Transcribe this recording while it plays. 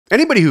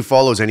Anybody who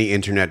follows any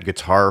internet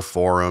guitar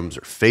forums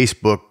or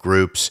Facebook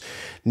groups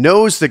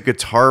knows that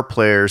guitar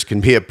players can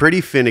be a pretty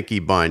finicky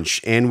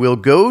bunch and will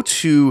go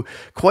to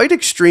quite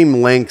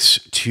extreme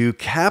lengths to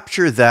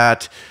capture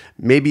that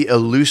maybe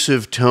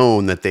elusive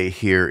tone that they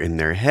hear in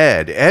their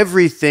head.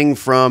 Everything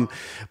from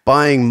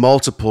buying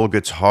multiple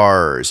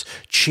guitars,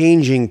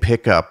 changing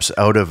pickups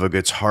out of a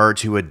guitar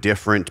to a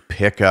different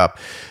pickup,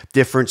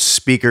 different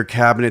speaker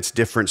cabinets,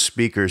 different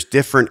speakers,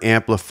 different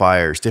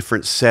amplifiers,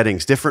 different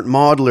settings, different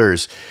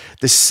modelers,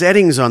 the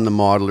settings on the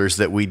modelers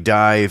that we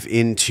dive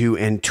into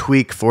and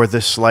tweak for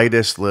the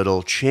slightest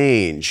little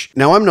change.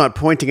 Now, I'm not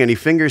pointing any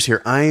fingers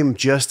here. I am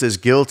just as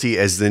guilty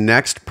as the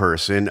next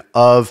person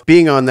of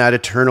being on that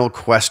eternal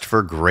quest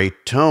for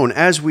great tone,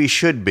 as we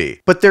should be.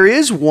 But there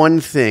is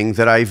one thing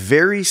that I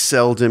very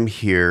seldom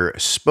hear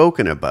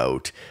spoken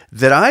about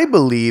that I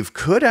believe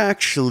could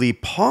actually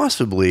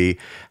possibly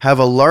have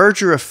a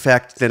larger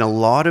effect than a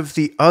lot of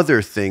the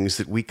other things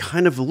that we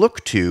kind of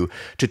look to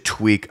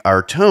tweak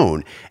our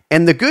tone.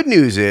 And the good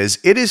news is,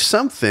 it is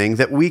something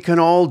that we can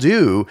all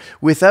do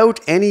without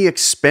any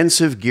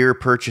expensive gear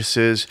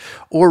purchases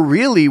or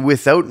really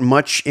without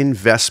much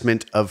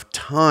investment of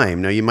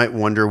time. Now, you might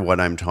wonder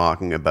what I'm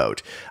talking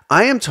about.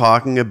 I am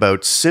talking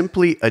about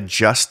simply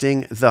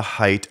adjusting the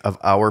height of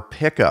our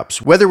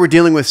pickups. Whether we're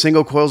dealing with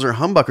single coils or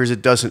humbuckers,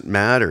 it doesn't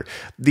matter.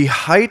 The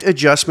height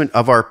adjustment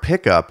of our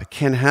pickup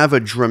can have a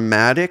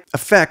dramatic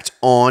effect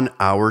on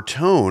our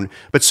tone,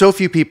 but so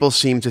few people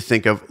seem to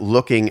think of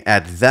looking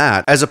at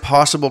that as a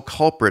possible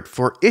culprit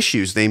for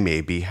issues they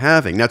may be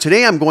having. Now,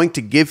 today I'm going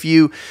to give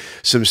you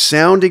some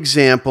sound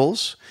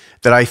examples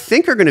that I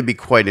think are going to be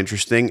quite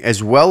interesting,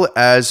 as well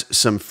as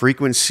some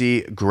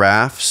frequency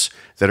graphs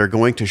that are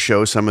going to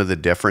show some of the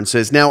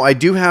differences. Now, I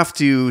do have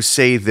to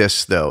say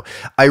this, though.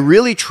 I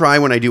really try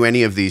when I do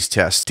any of these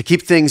tests to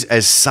keep things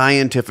as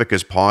scientific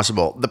as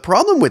possible. The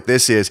problem with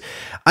this is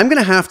I'm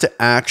going to have to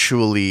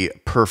actually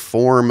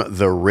perform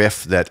the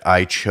riff that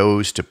I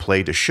chose to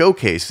play to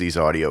showcase these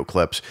audio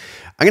clips.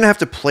 I'm going to have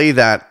to play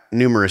that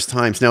numerous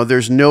times. Now,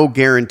 there's no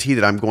guarantee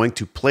that I'm going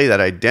to play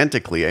that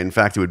identically. In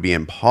fact, it would be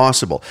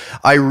impossible.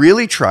 I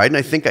really tried, and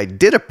I think I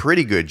did a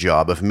pretty good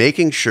job of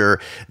making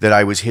sure that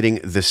I was hitting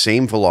the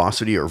same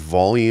velocity or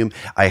volume.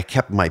 I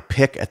kept my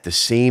pick at the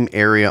same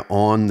area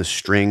on the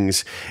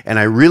strings, and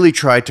I really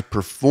tried to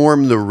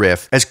perform the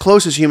riff as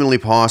close as humanly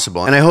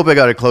possible. And I hope I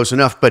got it close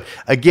enough. But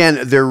again,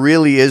 there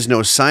really is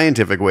no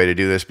scientific way to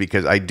do this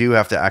because I do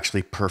have to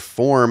actually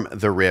perform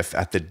the riff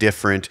at the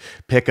different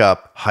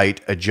pickup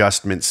height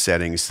adjustment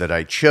settings that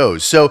I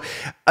chose. So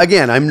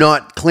again, I'm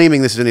not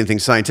claiming this is anything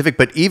scientific,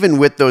 but even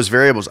with those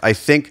variables, I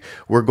think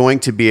we're going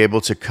to be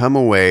able to come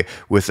away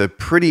with a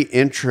pretty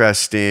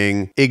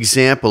interesting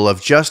example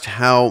of just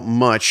how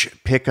much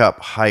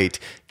pickup height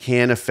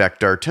can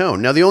affect our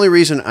tone. Now, the only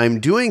reason I'm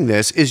doing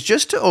this is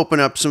just to open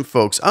up some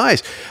folks'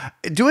 eyes.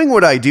 Doing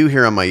what I do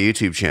here on my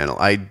YouTube channel,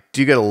 I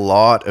do get a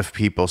lot of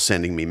people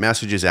sending me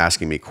messages,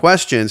 asking me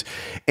questions,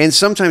 and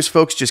sometimes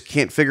folks just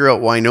can't figure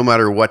out why no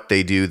matter what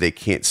they do, they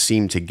can't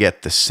seem to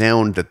get the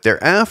sound that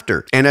they're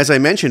after. And as I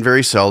mentioned,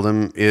 very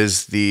seldom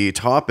is the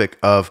topic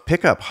of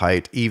pickup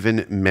height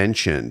even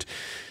mentioned.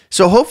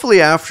 So hopefully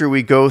after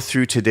we go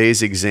through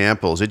today's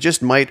examples, it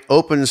just might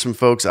open some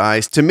folks'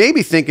 eyes to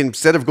maybe think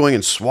instead of going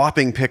and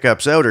swapping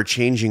pickups out or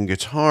changing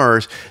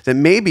guitars, that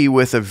maybe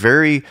with a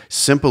very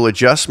simple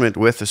adjustment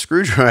with a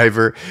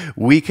screwdriver,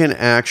 we can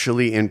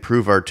actually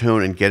improve our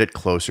tone and get it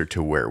closer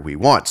to where we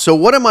want. So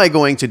what am I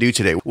going to do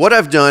today? What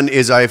I've done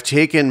is I've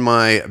taken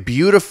my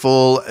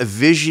beautiful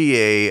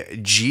Vigier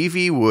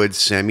GV Wood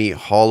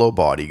semi-hollow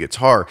body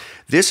guitar.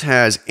 This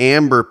has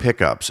amber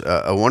pickups,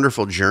 a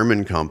wonderful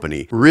German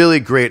company, really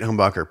great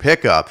humbucker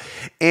pickup.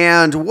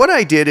 And what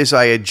I did is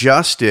I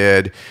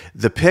adjusted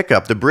the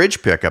pickup, the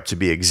bridge pickup to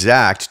be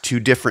exact, to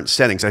different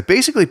settings. I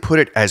basically put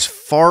it as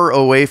far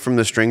away from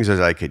the strings as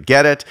I could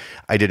get it.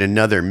 I did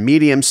another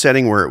medium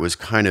setting where it was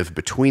kind of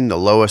between the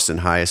lowest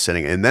and highest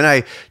setting. And then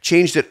I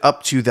changed it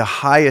up to the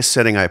highest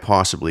setting I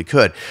possibly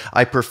could.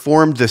 I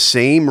performed the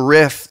same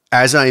riff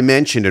as I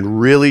mentioned,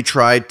 and really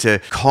tried to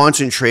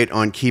concentrate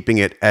on keeping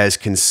it as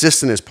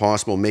consistent as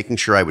possible, making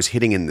sure I was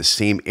hitting in the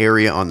same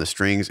area on the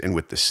strings and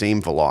with the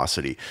same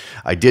velocity.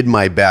 I did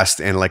my best,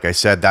 and like I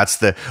said, that's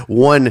the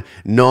one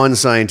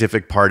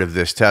non-scientific part of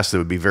this test that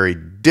would be very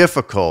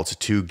difficult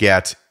to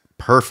get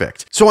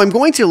perfect. So I'm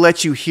going to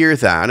let you hear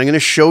that. I'm going to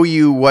show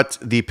you what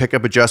the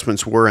pickup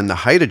adjustments were and the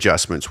height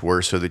adjustments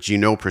were so that you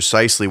know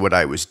precisely what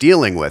I was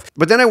dealing with.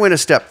 But then I went a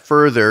step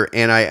further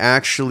and I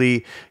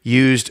actually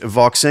used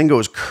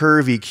Voxengo's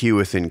Curve EQ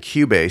within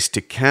Cubase to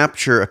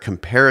capture a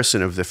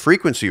comparison of the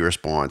frequency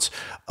response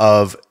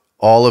of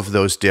all of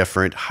those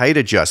different height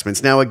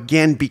adjustments. Now,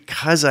 again,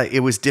 because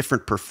it was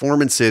different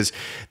performances,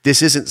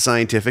 this isn't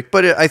scientific,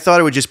 but I thought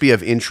it would just be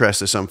of interest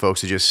to some folks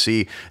to just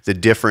see the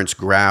difference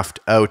graphed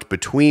out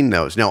between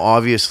those. Now,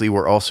 obviously,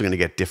 we're also going to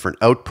get different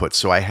outputs,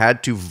 so I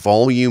had to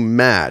volume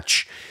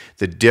match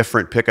the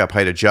different pickup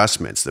height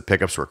adjustments. The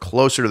pickups were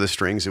closer to the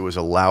strings. It was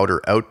a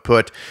louder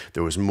output.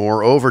 There was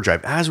more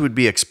overdrive, as would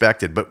be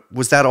expected. But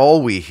was that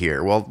all we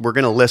hear? Well, we're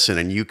going to listen,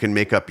 and you can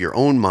make up your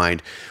own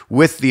mind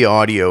with the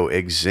audio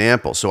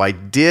example. So I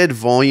did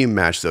volume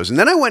match those. And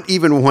then I went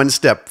even one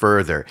step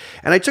further,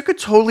 and I took a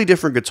totally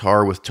different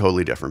guitar with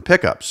totally different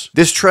pickups.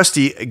 This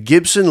trusty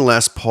Gibson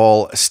Les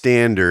Paul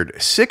Standard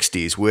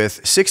 60s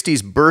with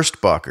 60s burst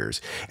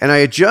buckers. And I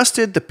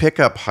adjusted the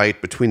pickup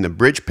height between the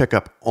bridge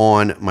pickup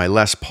on my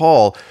Les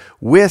Paul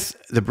with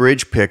the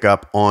bridge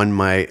pickup on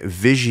my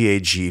Vigier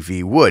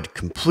GV Wood.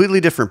 Completely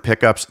different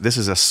pickups. This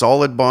is a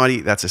solid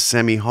body. That's a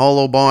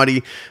semi-hollow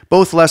body.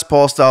 Both Les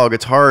Paul style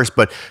guitars,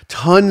 but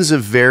tons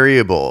of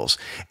variables.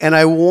 And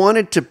I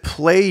wanted to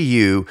play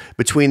you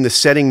between the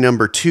setting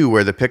number 2,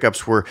 where the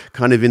pickups were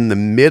kind of in the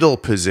middle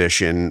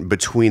position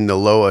between the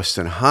lowest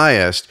and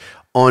highest,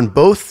 on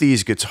both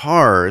these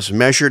guitars,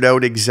 measured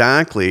out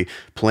exactly,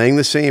 playing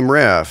the same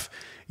riff.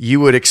 You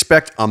would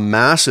expect a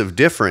massive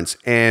difference,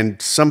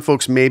 and some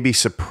folks may be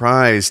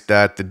surprised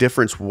that the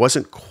difference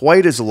wasn't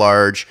quite as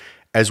large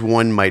as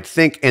one might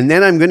think. And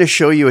then I'm going to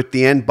show you at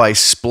the end by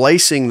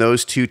splicing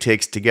those two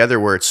takes together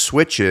where it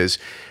switches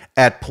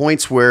at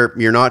points where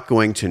you're not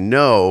going to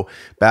know,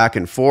 back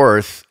and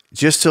forth,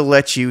 just to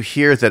let you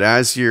hear that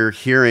as you're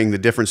hearing the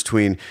difference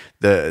between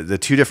the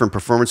two different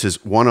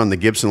performances, one on the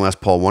Gibson Les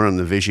Paul, one on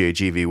the Vigier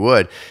GV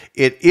Wood,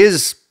 it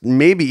is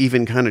maybe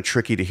even kind of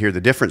tricky to hear the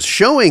difference,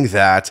 showing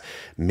that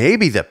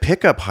maybe the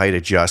pickup height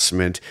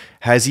adjustment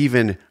has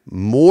even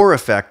more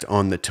effect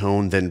on the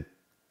tone than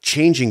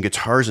changing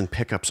guitars and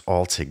pickups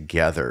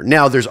altogether.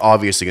 Now, there's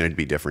obviously going to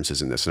be differences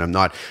in this, and I'm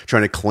not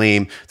trying to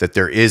claim that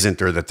there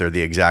isn't or that they're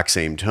the exact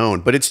same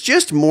tone, but it's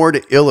just more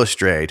to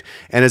illustrate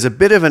and as a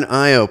bit of an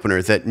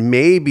eye-opener that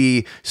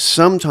maybe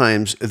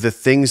sometimes the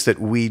things that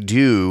we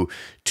do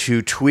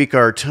to tweak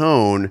our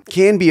tone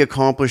can be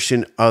accomplished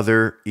in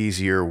other,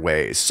 easier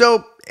ways.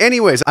 So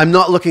anyways, I'm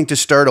not looking to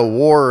start a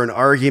war or an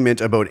argument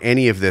about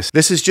any of this.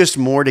 This is just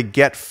more to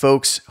get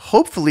folks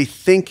hopefully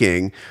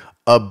thinking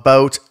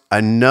about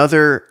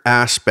another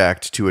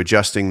aspect to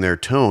adjusting their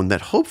tone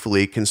that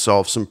hopefully can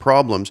solve some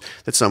problems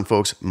that some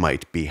folks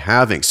might be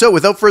having. So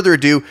without further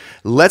ado,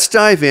 let's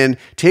dive in,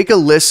 take a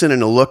listen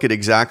and a look at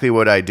exactly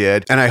what I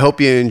did, and I hope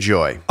you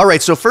enjoy. All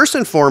right, so first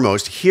and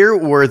foremost, here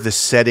were the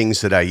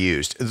settings that I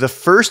used. The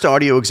first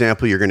audio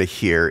example you're going to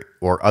hear,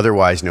 or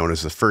otherwise known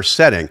as the first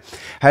setting,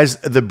 has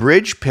the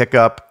bridge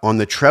pickup on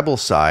the treble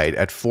side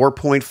at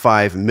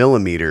 4.5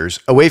 millimeters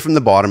away from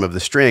the bottom of the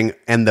string,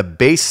 and the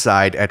bass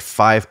side at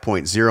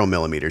 5.0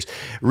 millimeters.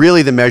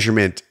 Really, the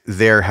measurement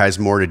there has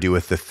more to do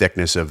with the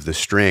thickness of the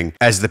string,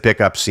 as the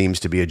pickup seems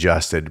to be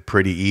adjusted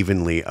pretty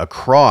evenly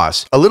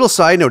across. A little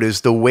side note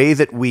is the way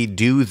that we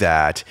do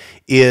that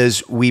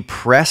is we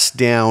press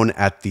down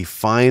at the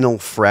final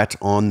fret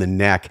on the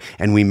neck,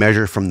 and we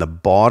measure from the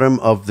bottom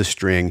of the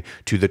string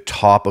to the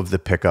top of the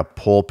pickup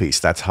pole piece.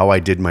 That's how I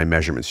did my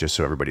measurements, just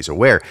so everybody's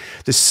aware.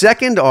 The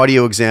second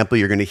audio example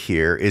you're going to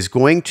hear is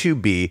going to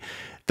be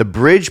the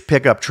bridge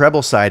pickup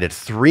treble side at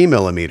 3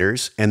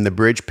 millimeters and the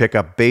bridge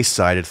pickup bass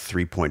side at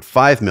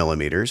 3.5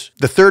 millimeters.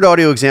 The third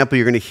audio example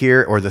you're going to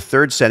hear, or the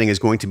third setting, is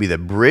going to be the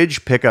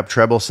bridge pickup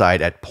treble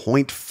side at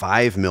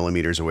 0.5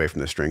 millimeters away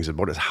from the strings,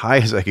 about as high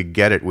as I could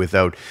get it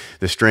without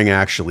the string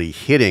actually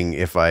hitting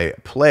if I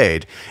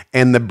played,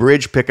 and the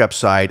bridge pickup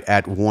side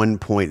at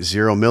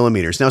 1.0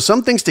 millimeters. Now,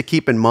 some things to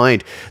keep in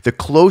mind: the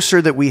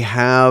closer that we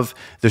have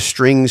the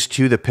strings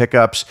to the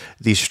pickups,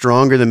 the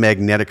stronger the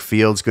magnetic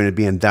field is going to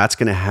be, and that's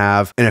going to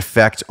have an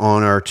effect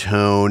on our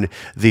tone.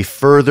 The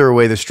further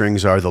away the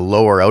strings are, the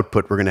lower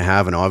output we're going to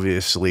have, and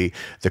obviously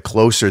the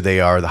closer they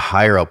are, the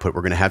higher output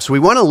we're going to have. So we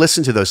want to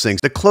listen to those things.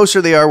 The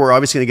closer they are, we're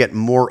obviously going to get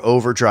more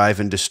overdrive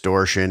and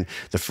distortion.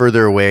 The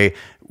further away,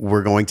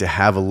 we're going to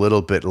have a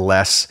little bit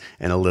less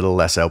and a little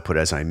less output,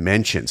 as I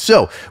mentioned.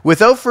 So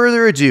without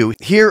further ado,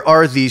 here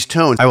are these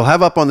tones. I will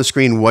have up on the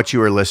screen what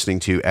you are listening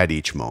to at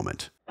each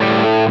moment.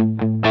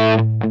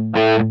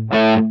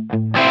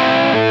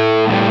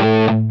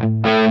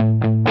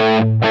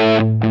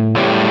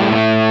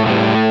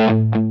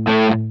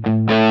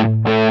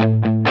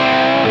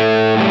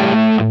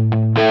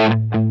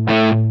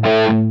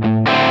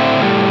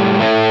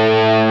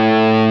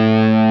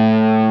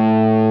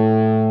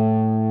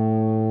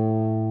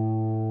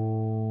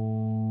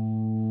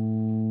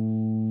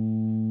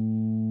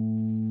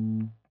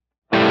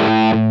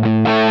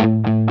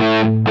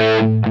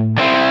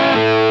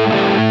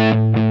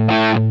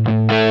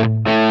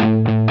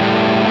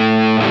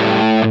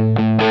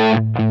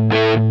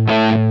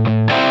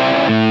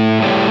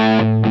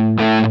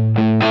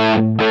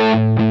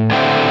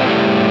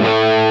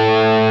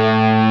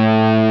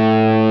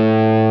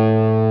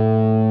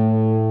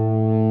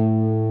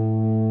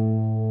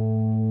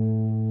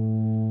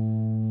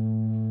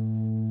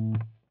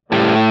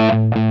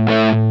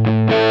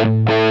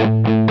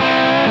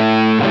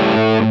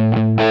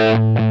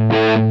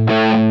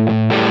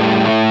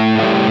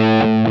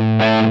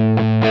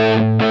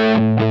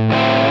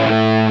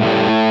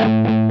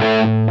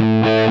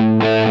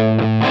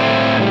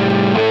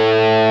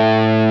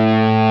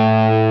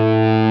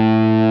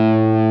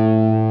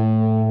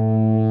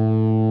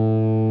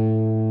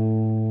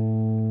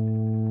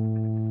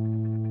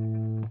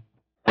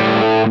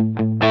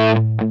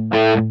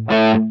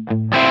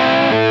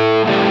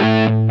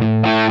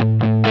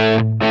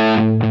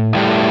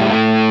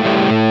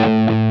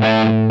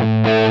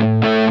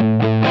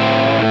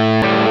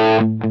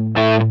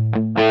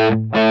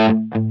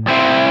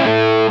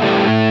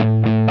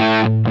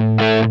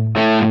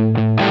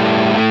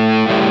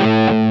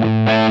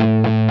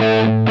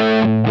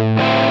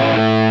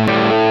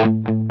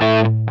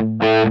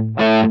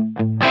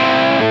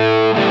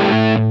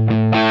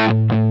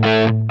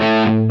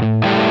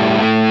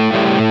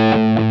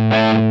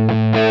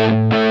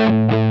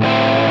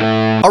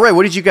 All right,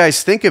 what did you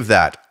guys think of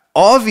that?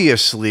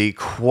 Obviously,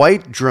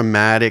 quite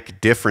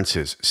dramatic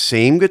differences.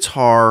 Same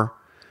guitar,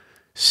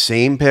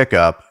 same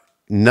pickup,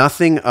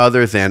 nothing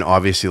other than,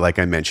 obviously, like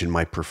I mentioned,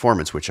 my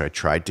performance, which I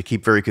tried to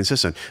keep very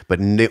consistent. But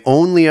the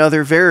only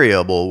other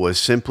variable was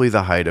simply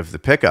the height of the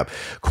pickup.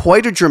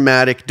 Quite a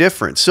dramatic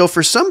difference. So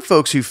for some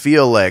folks who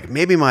feel like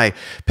maybe my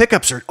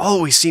pickups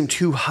always seem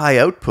too high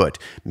output,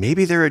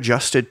 maybe they're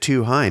adjusted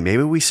too high.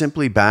 Maybe we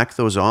simply back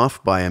those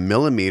off by a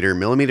millimeter,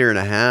 millimeter and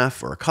a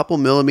half, or a couple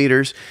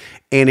millimeters,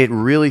 and it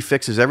really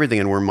fixes everything,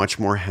 and we're much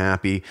more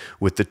happy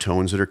with the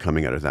tones that are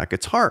coming out of that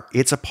guitar.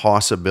 It's a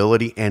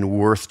possibility and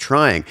worth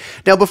trying.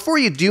 Now, before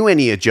you do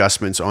any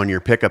adjustments on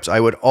your pickups,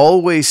 I would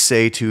always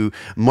say to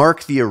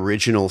mark the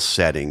original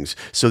settings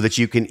so that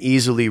you can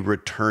easily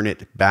return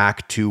it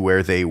back to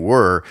where they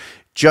were,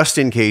 just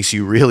in case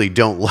you really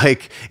don't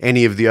like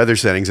any of the other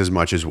settings as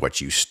much as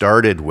what you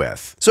started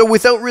with. So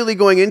without really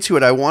going into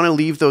it, I want to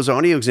leave those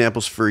audio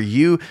examples for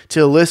you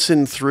to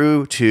listen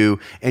through to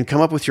and come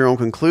up with your own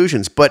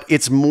conclusions. But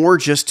it's more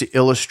just to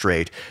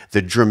illustrate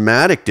the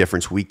dramatic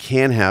difference we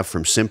can have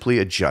from simply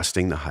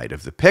adjusting the height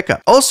of the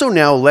pickup. Also,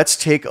 now let's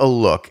take a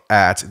look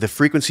at the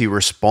frequency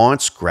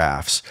response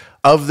graphs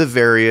of the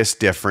various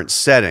different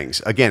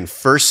settings. Again,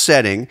 first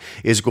setting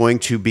is going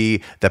to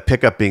be the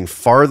pickup being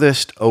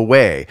farthest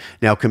away.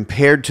 Now,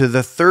 compared to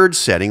the third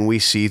setting, we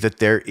see that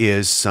there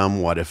is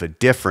somewhat of a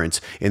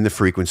difference in the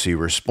frequency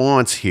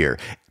response here.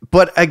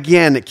 But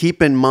again,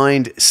 keep in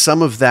mind,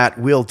 some of that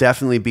will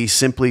definitely be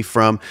simply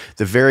from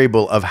the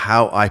variable of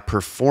how I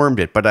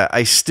performed it. But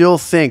I still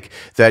think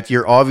that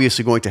you're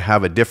obviously going to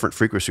have a different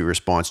frequency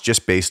response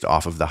just based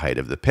off of the height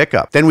of the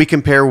pickup. Then we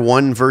compare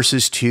 1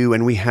 versus 2,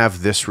 and we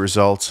have this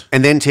result.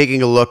 And then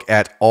taking a look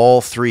at all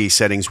three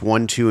settings,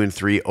 1, 2, and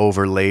 3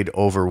 overlaid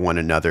over one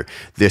another,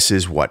 this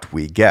is what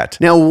we get.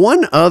 Now,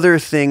 one other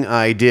thing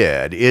I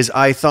did is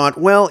I thought,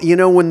 well, you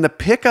know, when the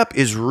pickup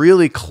is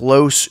really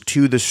close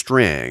to the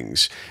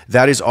strings,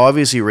 that is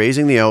obviously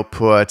raising the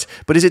output,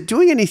 but is it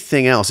doing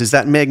anything else? Is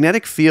that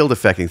magnetic field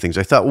affecting things?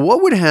 I thought,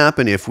 what would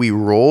happen if we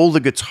roll the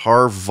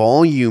guitar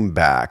volume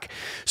back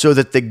so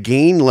that the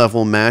gain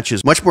level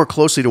matches much more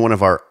closely to one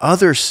of our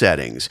other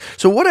settings?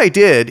 So what I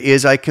did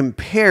is I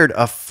compared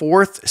a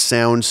fourth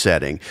sound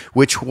setting,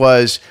 which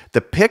was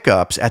the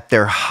pickups at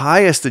their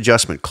highest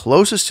adjustment,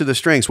 closest to the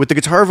strings, with the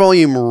guitar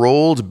volume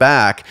rolled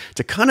back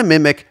to kind of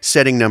mimic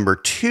setting number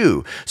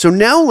 2. So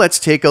now let's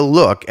take a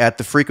look at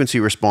the frequency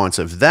response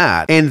of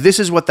that. And this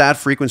is what that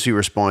frequency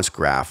response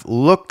graph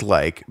looked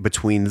like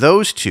between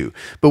those two.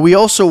 But we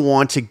also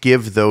want to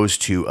give those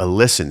two a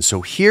listen.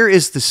 So here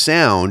is the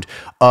sound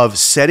of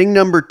setting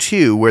number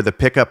 2, where the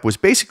pickup was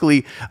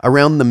basically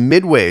around the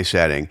midway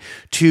setting,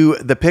 to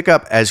the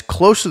pickup as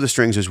close to the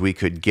strings as we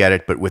could get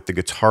it, but with the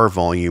guitar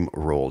volume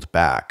rolled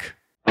back.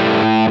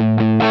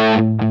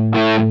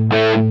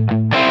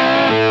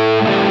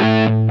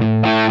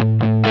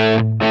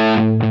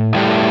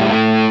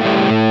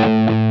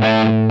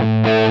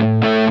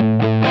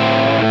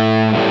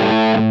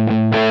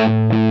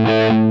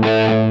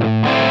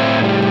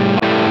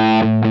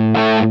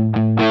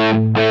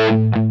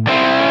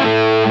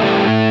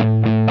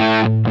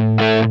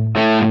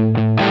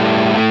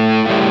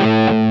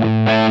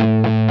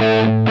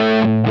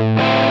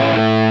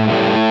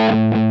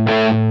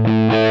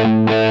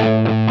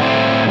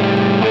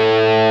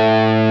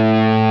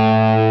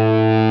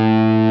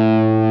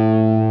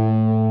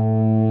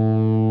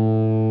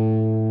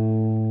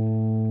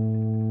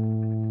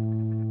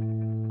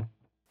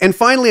 And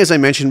finally, as I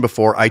mentioned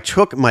before, I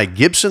took my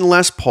Gibson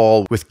Les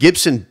Paul with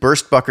Gibson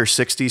Burstbucker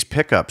 60s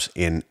pickups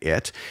in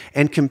it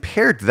and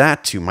compared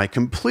that to my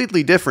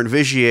completely different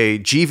Vigier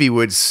GV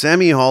Wood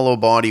semi-hollow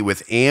body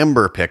with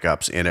amber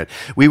pickups in it.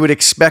 We would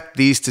expect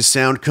these to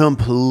sound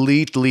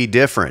completely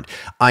different.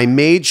 I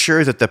made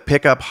sure that the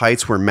pickup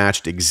heights were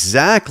matched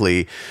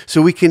exactly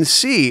so we can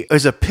see,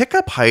 is a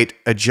pickup height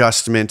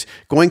adjustment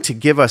going to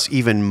give us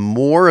even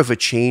more of a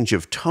change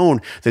of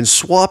tone than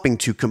swapping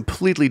to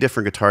completely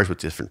different guitars with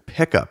different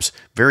pickups?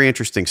 Very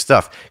interesting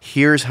stuff.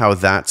 Here's how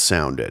that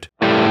sounded.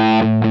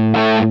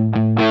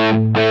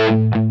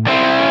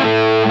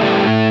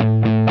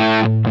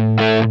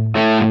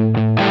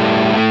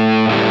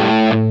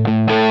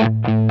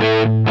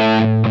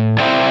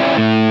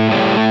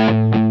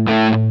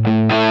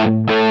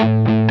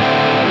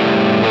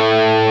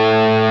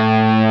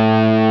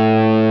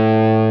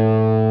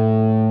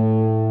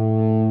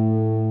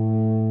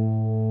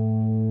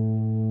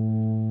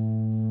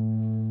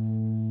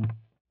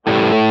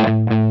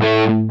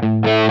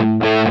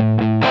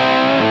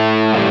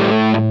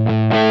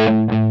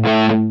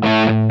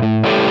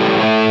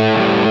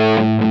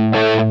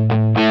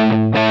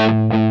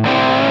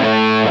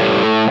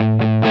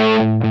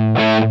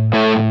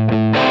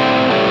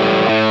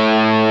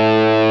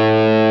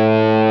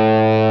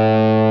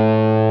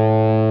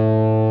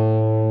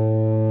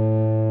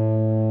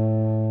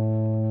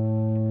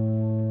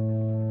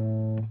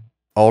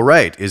 All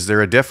right, is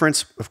there a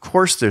difference? Of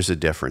course there's a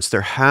difference.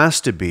 There has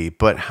to be,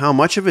 but how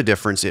much of a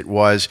difference it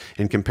was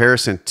in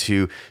comparison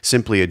to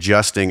simply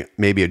adjusting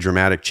maybe a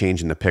dramatic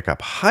change in the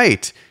pickup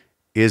height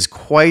is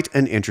quite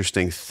an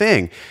interesting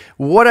thing.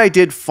 What I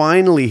did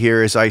finally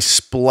here is I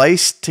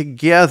spliced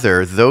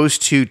together those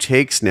two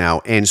takes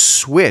now and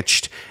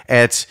switched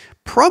at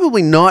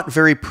probably not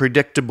very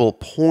predictable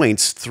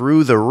points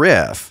through the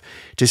riff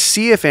to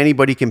see if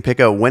anybody can pick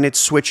out when it's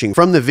switching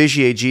from the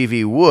Vigier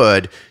GV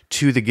Wood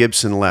to the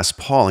Gibson Les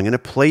Paul. I'm going to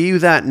play you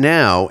that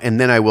now, and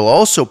then I will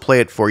also play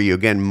it for you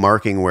again,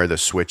 marking where the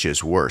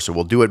switches were. So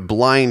we'll do it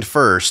blind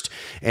first,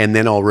 and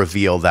then I'll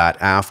reveal that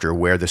after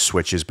where the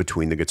switches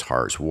between the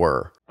guitars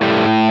were.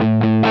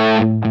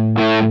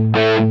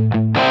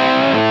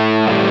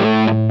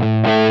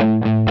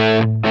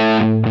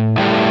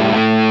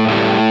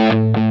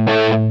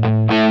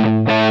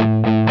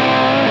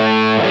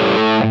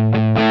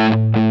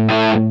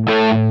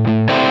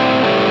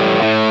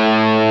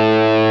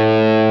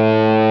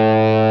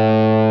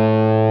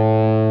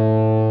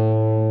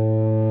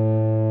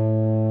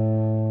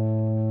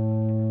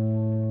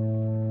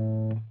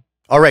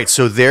 All right,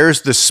 so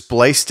there's the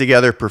spliced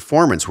together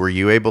performance. Were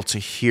you able to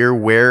hear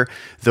where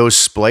those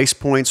splice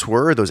points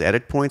were, those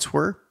edit points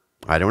were?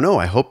 I don't know.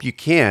 I hope you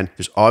can.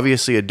 There's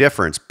obviously a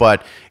difference,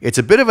 but it's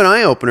a bit of an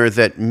eye-opener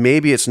that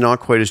maybe it's not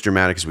quite as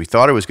dramatic as we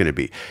thought it was going to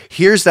be.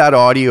 Here's that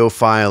audio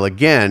file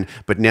again,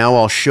 but now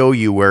I'll show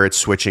you where it's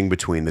switching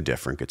between the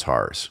different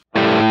guitars.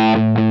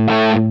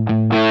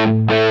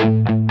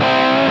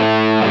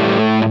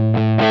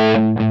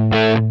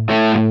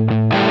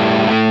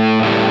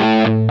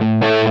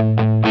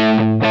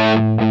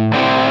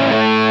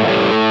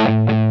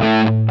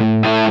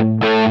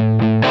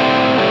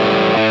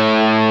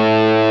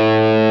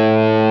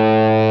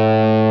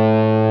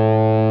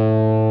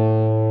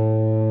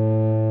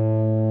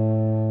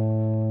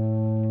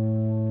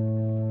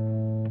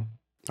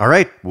 All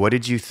right, what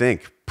did you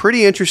think?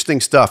 Pretty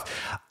interesting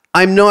stuff.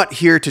 I'm not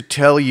here to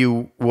tell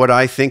you what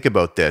I think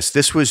about this.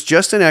 This was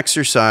just an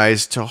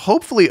exercise to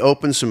hopefully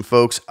open some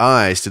folks'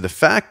 eyes to the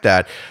fact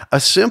that a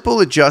simple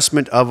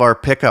adjustment of our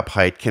pickup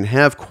height can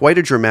have quite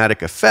a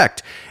dramatic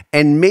effect.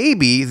 And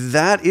maybe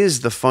that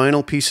is the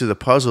final piece of the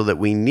puzzle that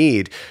we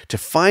need to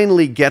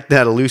finally get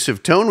that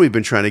elusive tone we've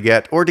been trying to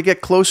get, or to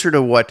get closer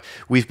to what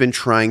we've been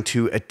trying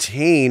to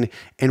attain.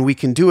 And we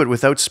can do it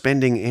without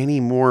spending any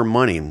more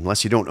money.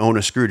 Unless you don't own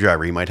a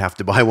screwdriver, you might have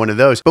to buy one of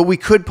those. But we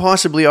could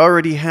possibly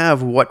already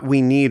have what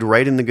we need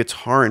right in the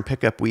guitar and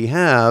pickup we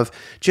have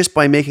just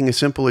by making a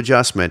simple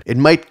adjustment. It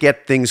might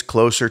get things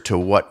closer to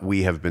what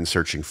we have been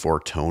searching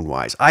for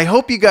tone-wise. I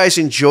hope you guys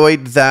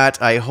enjoyed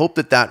that. I hope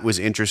that that was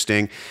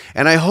interesting.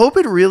 And I hope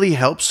it really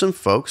helps some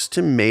folks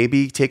to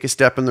maybe take a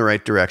step in the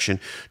right direction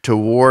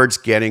towards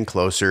getting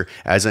closer,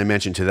 as I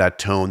mentioned, to that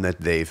tone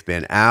that they've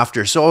been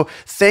after. So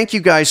thank you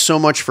guys so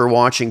much for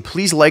watching.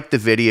 Please like the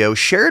video,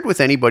 share it with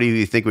anybody who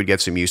you think would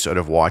get some use out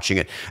of watching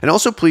it. And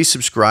also please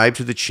subscribe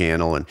to the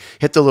channel and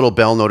hit the little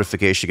bell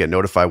notification to get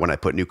notified when I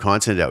put new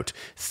content out.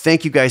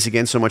 Thank you guys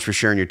again so much for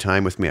sharing your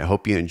time with me. I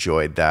hope you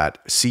enjoyed that.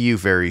 See you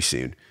very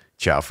soon.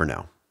 Ciao for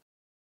now.